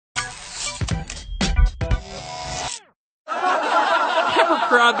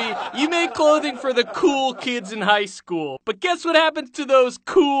Abercrombie, you make clothing for the cool kids in high school. But guess what happens to those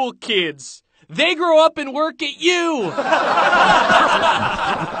cool kids? They grow up and work at you!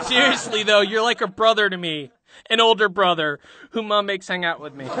 Seriously, though, you're like a brother to me. An older brother who Mom makes hang out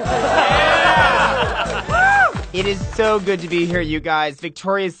with me. Yeah! It is so good to be here, you guys.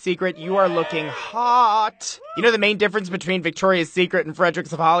 Victoria's Secret, you are looking hot. You know the main difference between Victoria's Secret and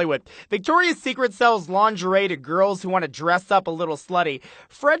Fredericks of Hollywood? Victoria's Secret sells lingerie to girls who want to dress up a little slutty.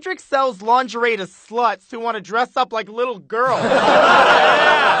 Fredericks sells lingerie to sluts who want to dress up like little girls.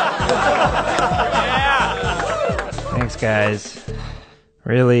 Yeah! Thanks, guys.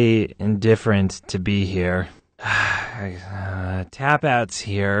 Really indifferent to be here. Tap Out's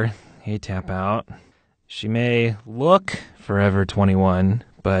here. Hey, Tap Out. She may look forever 21,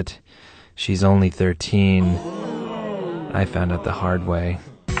 but she's only 13. I found out the hard way.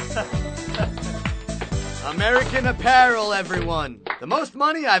 American Apparel, everyone. The most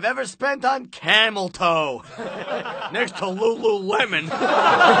money I've ever spent on camel toe. Next to Lululemon.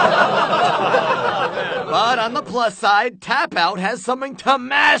 But on the plus side, Tap Out has something to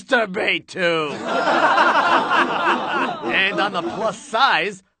masturbate to. And on the plus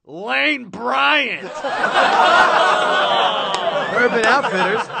size, Lane Bryant. Urban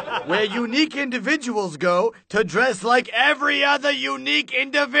Outfitters, where unique individuals go to dress like every other unique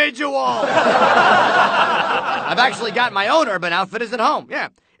individual. I've actually got my own Urban Outfitters at home, yeah.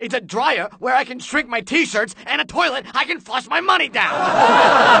 It's a dryer where I can shrink my t-shirts and a toilet I can flush my money down.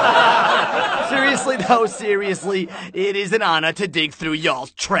 Seriously, though, seriously, it is an honor to dig through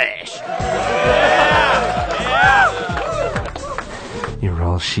y'all's trash. You're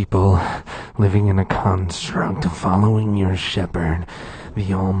all sheeple, living in a construct, following your shepherd,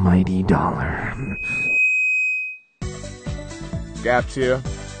 the almighty dollar. Gap's here.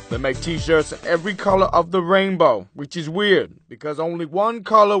 They make t-shirts in every color of the rainbow, which is weird, because only one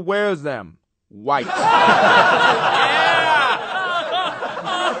color wears them. White. You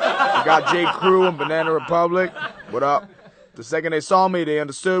got J. Crew and Banana Republic. What up? The second they saw me, they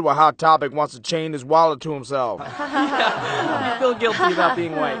understood why Hot Topic wants to chain his wallet to himself. I feel guilty about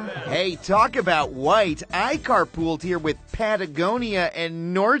being white. Hey, talk about white. I carpooled here with Patagonia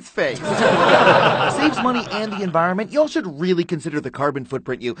and North Face. Saves money and the environment. Y'all should really consider the carbon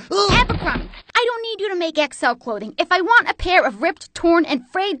footprint you... Abercrombie, I don't need you to make XL clothing. If I want a pair of ripped, torn, and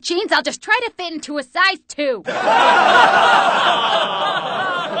frayed jeans, I'll just try to fit into a size 2.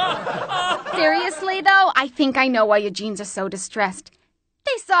 Seriously, though, I think I know why your jeans are so distressed.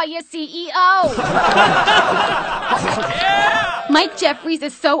 They saw your CEO. Mike Jeffries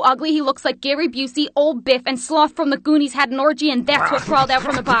is so ugly he looks like Gary Busey, Old Biff, and Sloth from the Goonies had an orgy, and that's what crawled out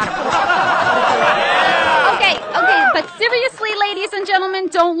from the bottom. Okay, but seriously, ladies and gentlemen,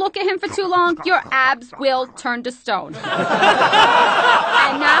 don't look at him for too long. Your abs will turn to stone.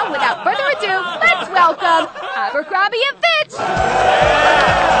 And now, without further ado, let's welcome Abercrombie and Fitch.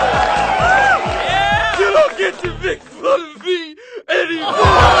 You don't get to make fun of me anymore!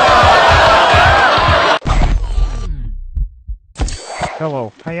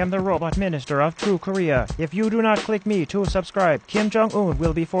 Hello, I am the Robot Minister of True Korea. If you do not click me to subscribe, Kim Jong-un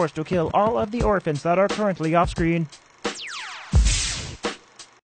will be forced to kill all of the orphans that are currently off screen.